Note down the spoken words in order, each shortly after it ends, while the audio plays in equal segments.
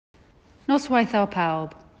Noswaith our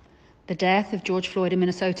pawb. The death of George Floyd in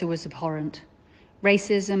Minnesota was abhorrent.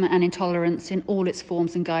 Racism and intolerance in all its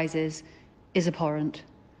forms and guises is abhorrent.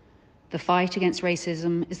 The fight against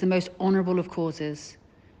racism is the most honourable of causes,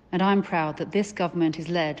 and I'm proud that this government is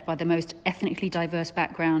led by the most ethnically diverse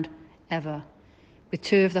background ever, with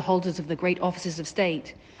two of the holders of the great offices of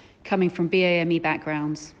state coming from BAME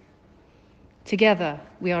backgrounds. Together,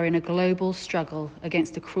 we are in a global struggle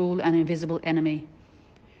against a cruel and invisible enemy.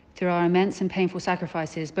 Through our immense and painful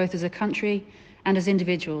sacrifices, both as a country and as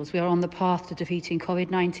individuals, we are on the path to defeating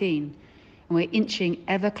COVID-19, and we're inching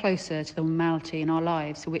ever closer to the normality in our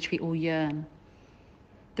lives for which we all yearn.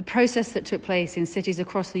 The process that took place in cities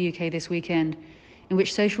across the UK this weekend, in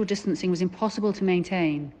which social distancing was impossible to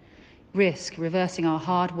maintain, risk reversing our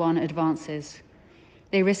hard-won advances.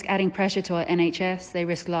 They risk adding pressure to our NHS, they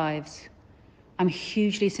risk lives. I'm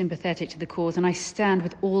hugely sympathetic to the cause, and I stand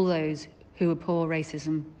with all those who abhor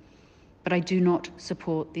racism. But I do not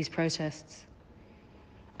support these protests.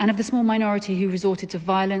 And of the small minority who resorted to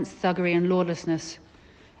violence, thuggery and lawlessness,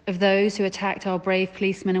 of those who attacked our brave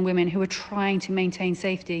policemen and women who were trying to maintain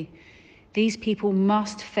safety, these people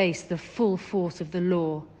must face the full force of the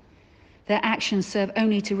law. Their actions serve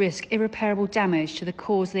only to risk irreparable damage to the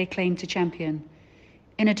cause they claim to champion.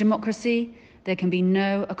 In a democracy, there can be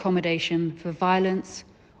no accommodation for violence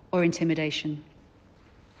or intimidation.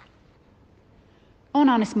 On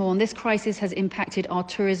Honest Morn, this crisis has impacted our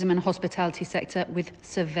tourism and hospitality sector with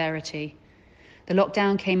severity. The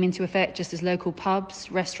lockdown came into effect just as local pubs,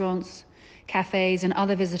 restaurants, cafes and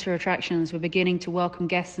other visitor attractions were beginning to welcome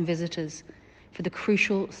guests and visitors for the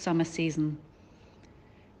crucial summer season.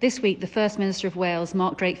 This week, the First Minister of Wales,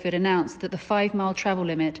 Mark Drakeford, announced that the 5-mile travel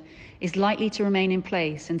limit is likely to remain in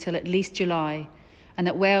place until at least July, and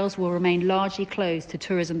that Wales will remain largely closed to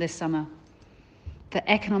tourism this summer. The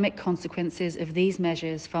economic consequences of these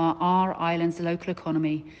measures for our island's local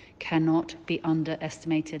economy cannot be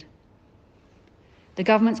underestimated. The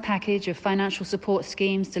government's package of financial support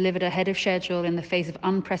schemes delivered ahead of schedule in the face of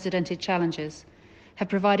unprecedented challenges have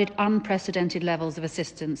provided unprecedented levels of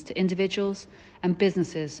assistance to individuals and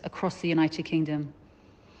businesses across the United Kingdom.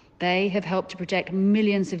 They have helped to protect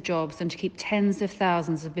millions of jobs and to keep tens of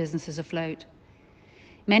thousands of businesses afloat.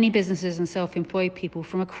 Many businesses and self-employed people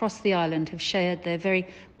from across the island have shared their very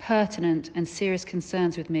pertinent and serious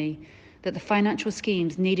concerns with me that the financial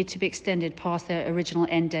schemes needed to be extended past their original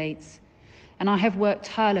end dates. And I have worked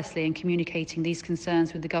tirelessly in communicating these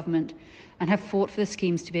concerns with the government and have fought for the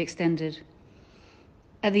schemes to be extended.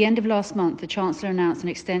 At the end of last month, the Chancellor announced an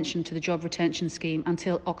extension to the Job Retention Scheme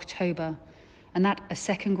until October, and that a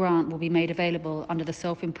second grant will be made available under the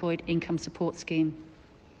Self-Employed Income Support Scheme.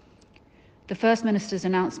 The First Minister's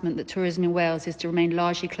announcement that tourism in Wales is to remain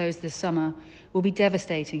largely closed this summer will be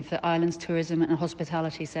devastating for the island's tourism and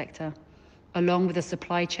hospitality sector, along with the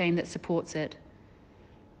supply chain that supports it.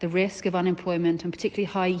 The risk of unemployment, and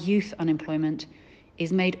particularly high youth unemployment,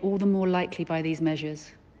 is made all the more likely by these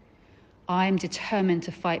measures. I am determined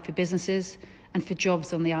to fight for businesses and for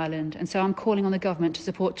jobs on the island, and so I'm calling on the government to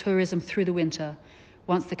support tourism through the winter,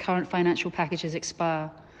 once the current financial packages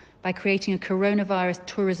expire, by creating a coronavirus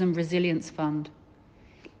tourism resilience fund.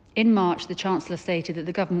 In March, the Chancellor stated that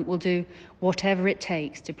the government will do whatever it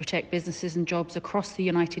takes to protect businesses and jobs across the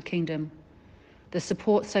United Kingdom. The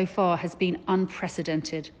support so far has been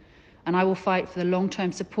unprecedented, and I will fight for the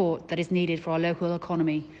long-term support that is needed for our local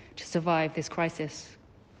economy to survive this crisis.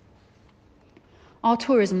 Our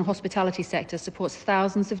tourism and hospitality sector supports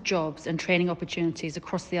thousands of jobs and training opportunities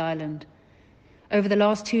across the island. Over the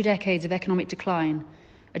last 2 decades of economic decline,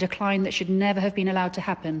 a decline that should never have been allowed to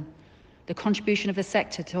happen, the contribution of the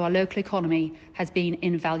sector to our local economy has been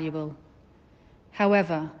invaluable.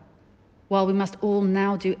 However, while we must all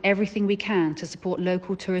now do everything we can to support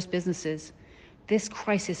local tourist businesses, this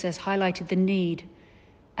crisis has highlighted the need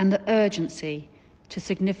and the urgency to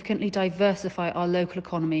significantly diversify our local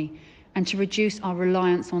economy and to reduce our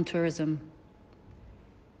reliance on tourism.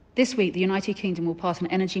 This week, the United Kingdom will pass an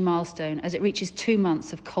energy milestone as it reaches 2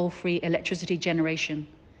 months of coal-free electricity generation.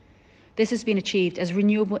 This has been achieved as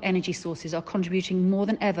renewable energy sources are contributing more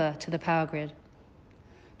than ever to the power grid.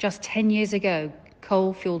 Just 10 years ago,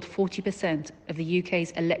 coal fueled 40% of the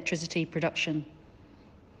UK's electricity production.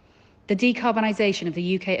 The decarbonisation of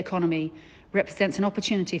the UK economy represents an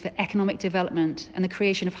opportunity for economic development and the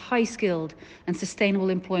creation of high-skilled and sustainable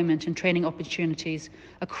employment and training opportunities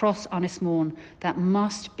across Ynys Môn that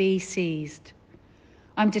must be seized.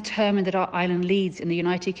 I'm determined that our island leads in the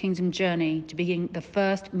United Kingdom journey to being the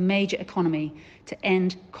first major economy to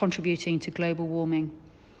end contributing to global warming.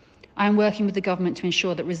 I am working with the government to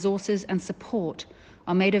ensure that resources and support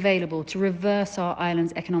are made available to reverse our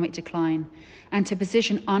island's economic decline and to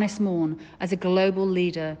position Ynys Môn as a global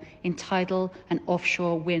leader in tidal and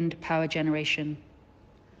offshore wind power generation.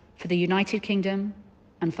 For the United Kingdom,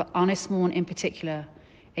 and for Ynys Môn in particular,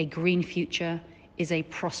 a green future is a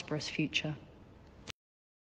prosperous future.